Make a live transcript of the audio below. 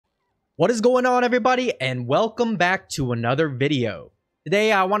What is going on, everybody, and welcome back to another video.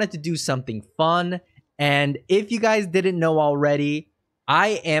 Today I wanted to do something fun, and if you guys didn't know already,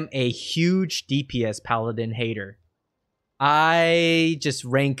 I am a huge DPS Paladin hater. I just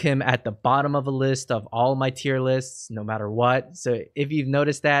rank him at the bottom of a list of all my tier lists, no matter what. So if you've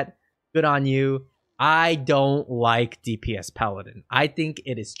noticed that, good on you. I don't like DPS Paladin. I think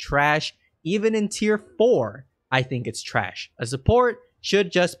it is trash. Even in tier 4, I think it's trash. A support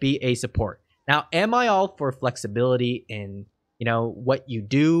should just be a support. Now, am I all for flexibility in, what you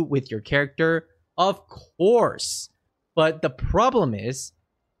do with your character? Of course. But the problem is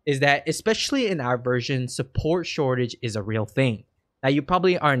that especially in our version, support shortage is a real thing. Now, you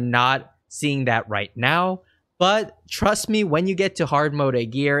probably are not seeing that right now, but trust me, when you get to hard mode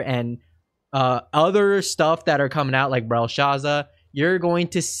Aegir and other stuff that are coming out like Belshazzar, you're going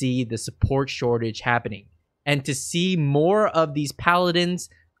to see the support shortage happening. And to see more of these paladins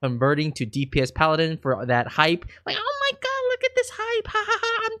converting to DPS paladin for that hype, like, oh my god, look at this hype, ha ha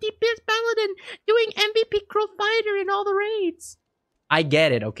ha, I'm DPS paladin doing MVP growth fighter in all the raids. I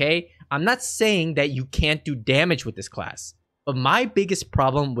get it, okay? I'm not saying that you can't do damage with this class, but my biggest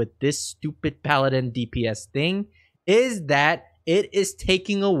problem with this stupid paladin DPS thing is that it is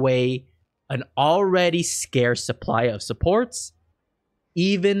taking away an already scarce supply of supports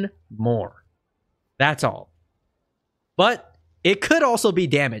even more. That's all. But it could also be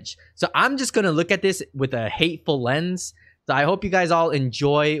damage. So I'm just going to look at this with a hateful lens. So I hope you guys all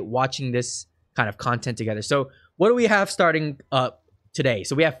enjoy watching this kind of content together. So what do we have starting up today?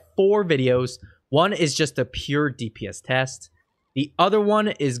 So we have 4 videos. One is just a pure DPS test. The other one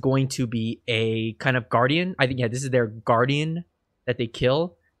is going to be a kind of guardian. I think, yeah, this is their guardian that they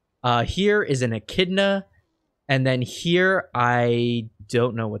kill. Here is an Echidna. And then here, I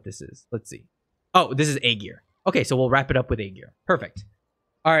don't know what this is. Let's see. Oh, this is Aegir. Okay, so we'll wrap it up with Aegir. Perfect.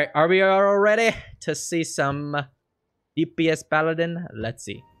 All right, are we all ready to see some DPS Paladin? Let's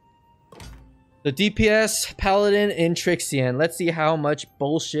see. The DPS Paladin in Trixian. Let's see how much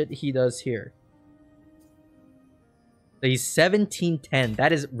bullshit he does here. So he's 1710.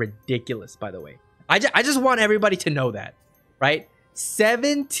 That is ridiculous, by the way. I just want everybody to know that, right?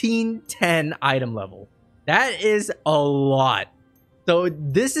 1710 item level. That is a lot. So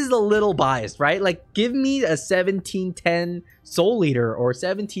this is a little biased, right? Like, give me a 1710 Soul Leader or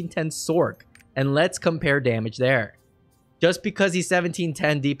 1710 Sork, and let's compare damage there. Just because he's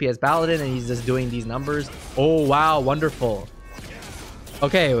 1710 DPS Paladin and he's just doing these numbers. Oh, wow, wonderful.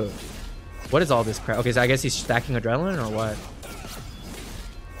 Okay, what is all this crap? Okay, so I guess he's stacking adrenaline or what?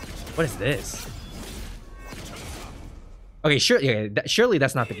 What is this? Okay, sure, yeah, surely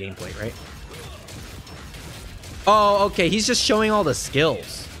that's not the gameplay, right? Oh, okay. He's just showing all the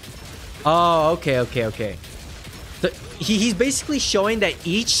skills. Oh, okay. So he's basically showing that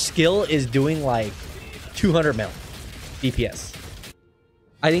each skill is doing like 200 mil DPS.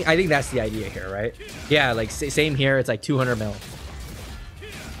 I think that's the idea here, right? Yeah, like same here. It's like 200 mil.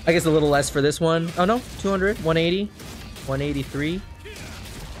 I guess a little less for this one. Oh no, 200, 180, 183.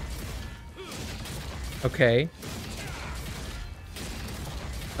 Okay.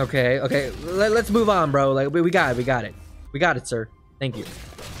 Okay. Let's move on, bro. Like we got it. We got it, sir. Thank you.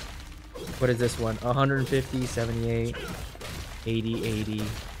 What is this one? 150, 78, 80, 80.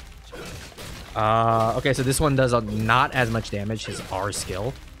 Okay, so this one does not as much damage. His R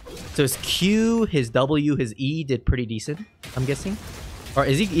skill. So his Q, his W, his E did pretty decent, I'm guessing. Or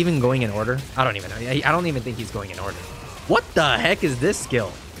is he even going in order? I don't even know. I don't even think he's going in order. What the heck is this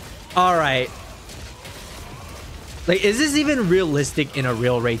skill? All right. Like, is this even realistic in a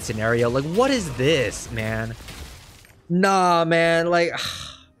real raid scenario? Like, what is this, man? Nah, man. Like,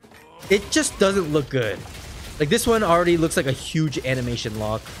 it just doesn't look good. Like, this one already looks like a huge animation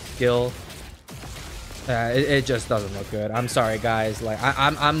lock skill. It just doesn't look good. I'm sorry, guys. Like,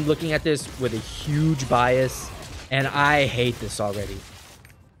 I'm looking at this with a huge bias, and I hate this already.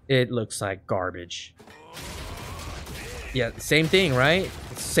 It looks like garbage. Yeah, same thing, right?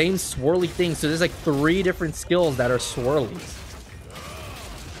 Same swirly thing. So there's like 3 different skills that are swirlies.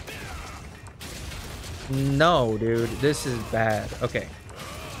 No, dude, this is bad. Okay,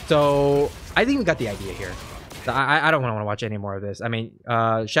 so I think we got the idea here. I don't want to watch any more of this. I mean,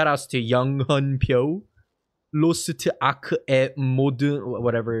 shout outs to YoungHun Pyo, Lo스트아크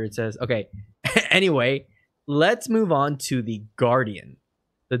whatever it says. Okay, anyway, let's move on to the Guardian.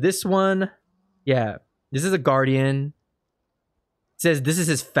 So this one, yeah, this is a Guardian. Says this is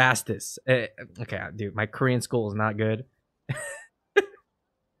his fastest. Okay, dude, my Korean school is not good.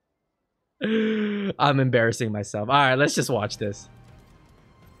 I'm embarrassing myself. All right, let's just watch this.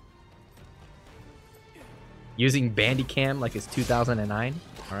 Using Bandicam like it's 2009.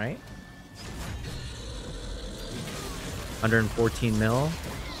 All right. 114 mil.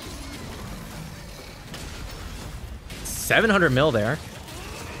 700 mil there.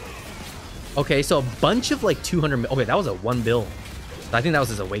 Okay, so a bunch of like 200 mil. Okay, that was a 1 bill. I think that was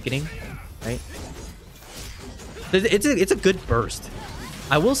his awakening, right? It's a good burst.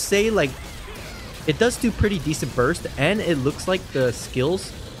 I will say, like, it does do pretty decent burst, and it looks like the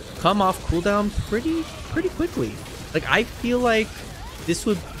skills come off cooldown pretty quickly. Like, I feel like this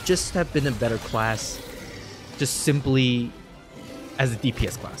would just have been a better class, just simply as a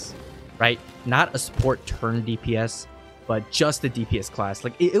DPS class, right? Not a support turn DPS, but just a DPS class.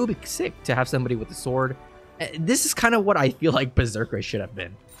 Like, it would be sick to have somebody with a sword. This is kind of what I feel like Berserker should have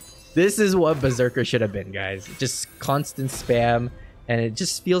been. This is what Berserker should have been, guys. Just constant spam, and it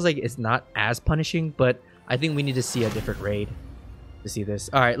just feels like it's not as punishing, but I think we need to see a different raid to see this.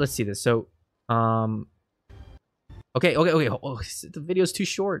 All right, let's see this. So, okay. Oh, the video's too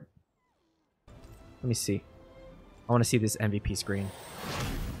short. Let me see. I want to see this MVP screen.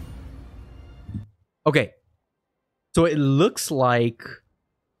 Okay. So it looks like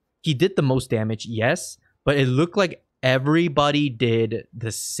he did the most damage, yes, but it looked like everybody did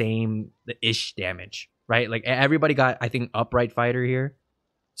the same-ish damage, right? Like, everybody got, I think, upright fighter here.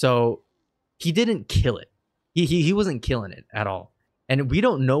 So he didn't kill it. He wasn't killing it at all. And we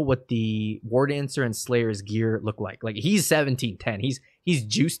don't know what the War Dancer and Slayer's gear look like. Like, he's 1710. He's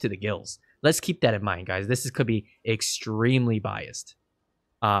juiced to the gills. Let's keep that in mind, guys. This could be extremely biased.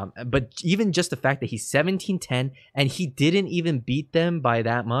 But even just the fact that he's 1710 and he didn't even beat them by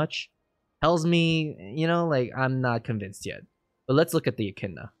that much tells me, you know, like, I'm not convinced yet. But let's look at the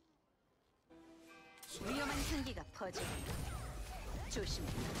Echidna.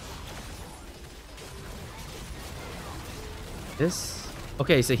 This?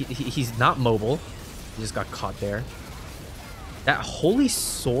 Okay, so he's not mobile. He just got caught there. That holy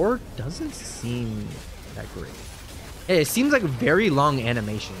sword doesn't seem that great. It seems like very long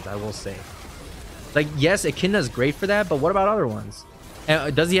animations, I will say. Like, yes, Echidna's great for that, but what about other ones?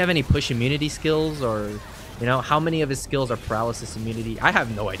 Does he have any push immunity skills, or, you know, how many of his skills are paralysis immunity? I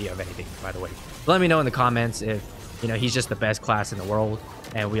have no idea of anything, by the way. But let me know in the comments if, you know, he's just the best class in the world,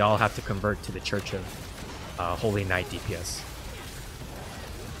 and we all have to convert to the Church of Holy Knight DPS.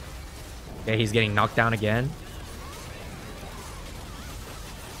 Okay, he's getting knocked down again.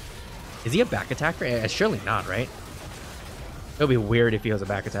 Is he a back attacker? Surely not, right? It would be weird if he was a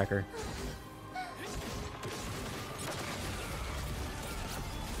back attacker.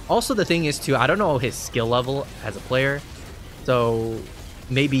 Also, the thing is, too, I don't know his skill level as a player. So,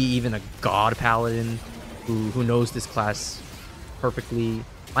 maybe even a God Paladin who knows this class perfectly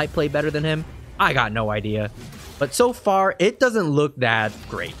might play better than him. I got no idea. But so far, it doesn't look that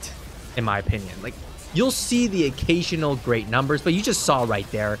great, in my opinion. Like, you'll see the occasional great numbers, but you just saw right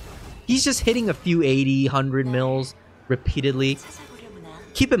there. He's just hitting a few 80, 100 mils repeatedly.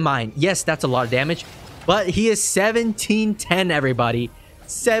 Keep in mind, yes, that's a lot of damage, but he is 1710, everybody.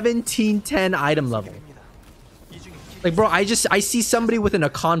 1710 item level. Like, bro, I see somebody with an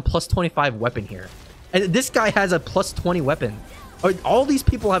Akan plus 25 weapon here. And this guy has a plus 20 weapon. All these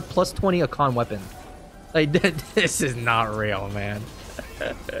people have plus 20 Akan weapon. Like, this is not real, man.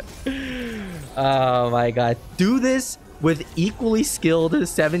 Oh my god. Do this with equally skilled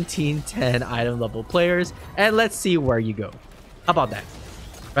 1710 item level players, and let's see where you go. How about that?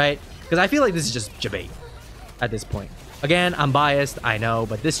 Right? Because I feel like this is just debate at this point. Again, I'm biased, I know,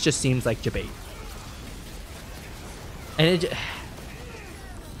 but this just seems like debate. And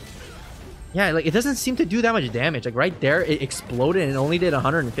yeah, like, it doesn't seem to do that much damage. Like, right there, it exploded and it only did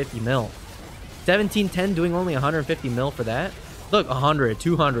 150 mil. 1710 doing only 150 mil for that? Look, 100,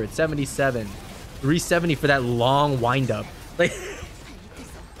 200, 77, 370 for that long wind-up. Like,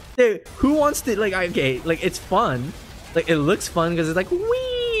 dude, who wants to, like, okay, like, it's fun. Like, it looks fun because it's like,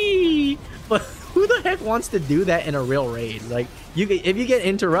 wee! But who the heck wants to do that in a real raid? Like, if you get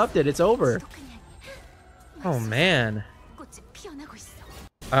interrupted, it's over. Oh, man.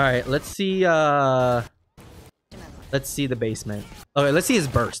 Alright, let's see the basement. Okay, let's see his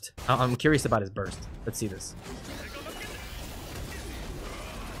burst. I'm curious about his burst. Let's see this.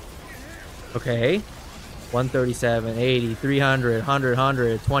 Okay. 137, 80, 300, 100,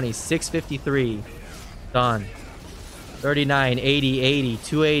 120, 653. Done. 39, 80, 80,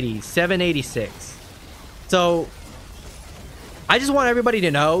 280, 786. So, I just want everybody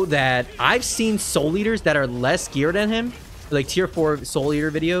to know that I've seen soul eaters that are less geared than him, like tier 4 soul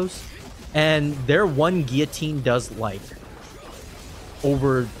eater videos, and their one guillotine does like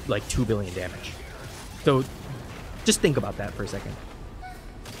over like 2 billion damage. So, just think about that for a second.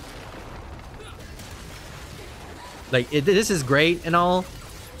 Like, this is great and all,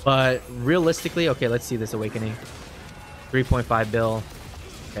 but realistically, okay, let's see this awakening. 3.5 bill.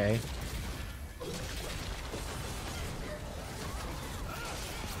 Okay.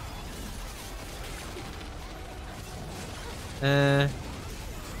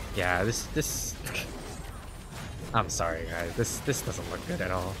 Yeah, this I'm sorry guys, this doesn't look good at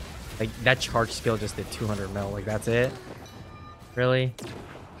all. Like that charge skill just did 200 mil, like that's it? Really?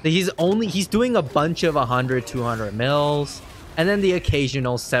 He's doing a bunch of 100, 200 mils and then the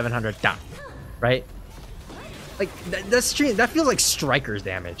occasional 700 dot, right? Like that feels like Striker's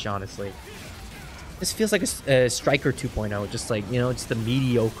damage, honestly. This feels like a Striker 2.0, just like, you know, just a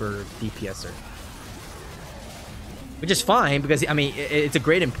mediocre DPSer. Which is fine because, I mean, it's a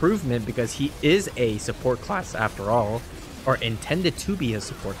great improvement because he is a support class after all, or intended to be a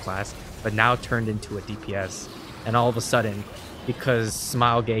support class, but now turned into a DPS. And all of a sudden, because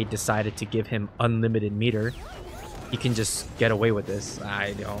Smilegate decided to give him unlimited meter, he can just get away with this.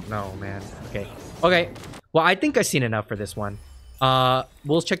 I don't know, man. Okay. Okay. Well, I think I've seen enough for this one.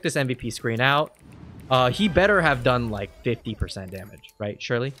 We'll check this MVP screen out. He better have done like 50% damage, right,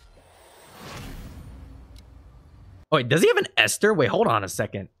 Shirley? Oh, wait, does he have an Esther? Wait, hold on a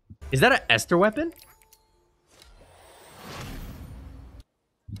second. Is that an Esther weapon?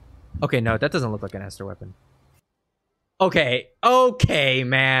 Okay, no, that doesn't look like an Esther weapon. Okay, okay,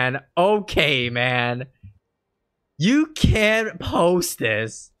 man. Okay, man. You can't post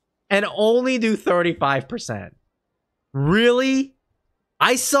this and only do 35%. Really?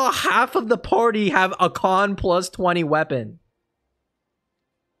 I saw half of the party have a con plus 20 weapon.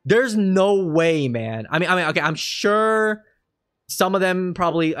 There's no way, man. I mean, okay, I'm sure some of them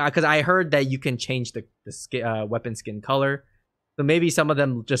probably, because I heard that you can change the weapon skin color. So maybe some of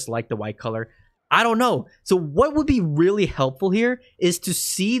them just like the white color. I don't know. So what would be really helpful here is to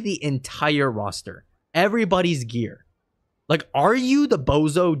see the entire roster. Everybody's gear. Like, are you the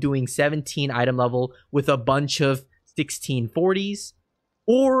bozo doing 17 item level with a bunch of 1640s?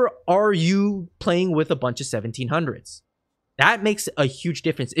 Or are you playing with a bunch of 1700s? That makes a huge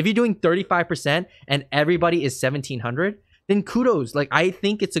difference. If you're doing 35% and everybody is 1700, then kudos. Like, I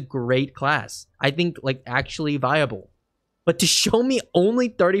think it's a great class. I think, like, actually viable. But to show me only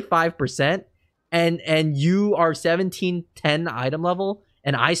 35% and you are 1710 item level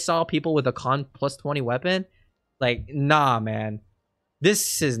and I saw people with a con plus 20 weapon, like, nah, man.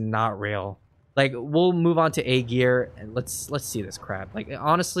 This is not real. Like, we'll move on to Aegir and let's see this crap. Like,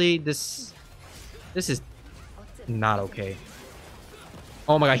 honestly, this is not okay.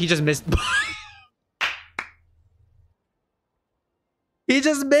 Oh my god, he just missed. He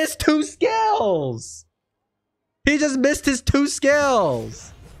just missed 2 skills. He just missed his 2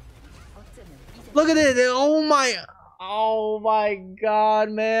 skills. Look at it. Oh my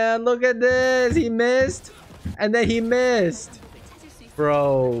god, man. Look at this. He missed. And then he missed.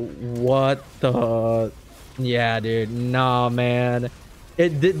 Bro, what the... Yeah, dude. Nah, man.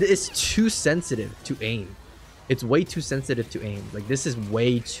 It's too sensitive to aim. It's way too sensitive to aim. Like, this is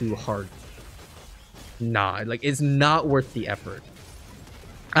way too hard. Nah, like, it's not worth the effort.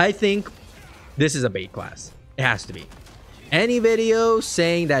 I think this is a bait class. It has to be. Any video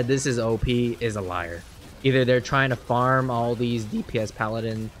saying that this is OP is a liar. Either they're trying to farm all these DPS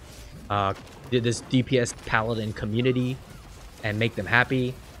Paladin, this DPS Paladin community and make them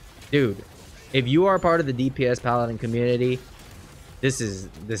happy. Dude, if you are part of the DPS Paladin community, this is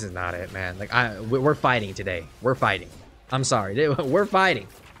not it, man. Like, we're fighting today. We're fighting. I'm sorry. We're fighting.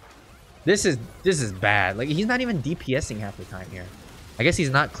 This is bad. Like, he's not even DPSing half the time here. I guess he's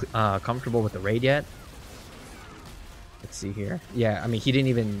not comfortable with the raid yet. Let's see here. Yeah, I mean, he didn't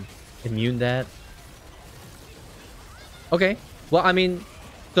even immune that. Okay. Well, I mean,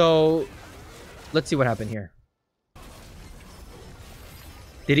 so let's see what happened here.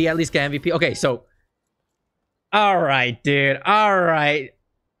 Did he at least get MVP? Okay, so all right, dude. All right.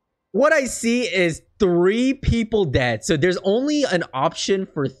 What I see is 3 people dead. So there's only an option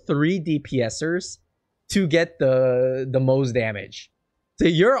for 3 DPSers to get the most damage. So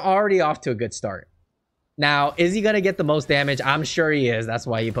you're already off to a good start. Now, is he going to get the most damage? I'm sure he is. That's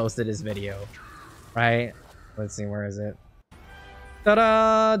why he posted his video. Right? Let's see. Where is it?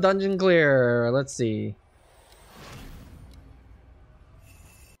 Ta-da! Dungeon clear. Let's see.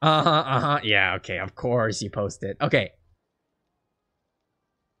 Yeah, okay. Of course he posted. Okay.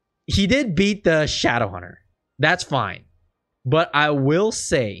 He did beat the Shadow Hunter. That's fine. But I will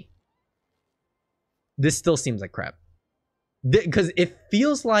say, this still seems like crap. Because it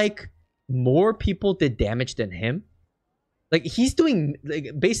feels like more people did damage than him. Like, he's doing, like,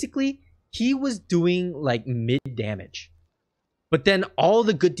 basically, he was doing, like, mid damage. But then all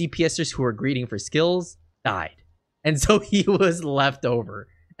the good DPSers who were greeting for skills died. And so he was left over.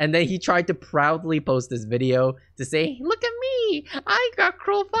 And then he tried to proudly post this video to say, look at me, I got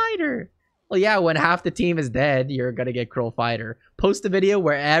Crow Fighter. Well, yeah, when half the team is dead, you're gonna get Crow Fighter. Post a video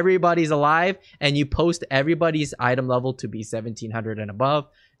where everybody's alive and you post everybody's item level to be 1700 and above,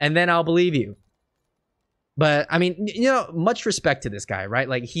 and then I'll believe you. But, I mean, you know, much respect to this guy, right?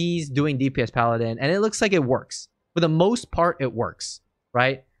 Like, he's doing DPS Paladin, and it looks like it works. For the most part, it works,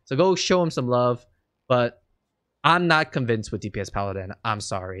 right? So go show him some love, but I'm not convinced with DPS Paladin. I'm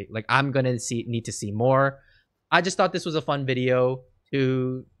sorry. Like, I'm gonna need to see more. I just thought this was a fun video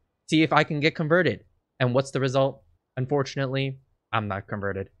to see if I can get converted. And what's the result? Unfortunately, I'm not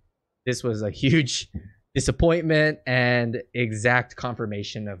converted. This was a huge disappointment and exact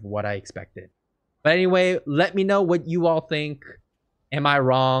confirmation of what I expected. But anyway, let me know what you all think. Am I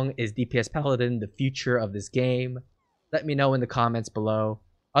wrong? Is DPS Paladin the future of this game? Let me know in the comments below.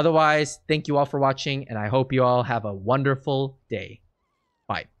 Otherwise, thank you all for watching, and I hope you all have a wonderful day.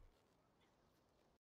 Bye.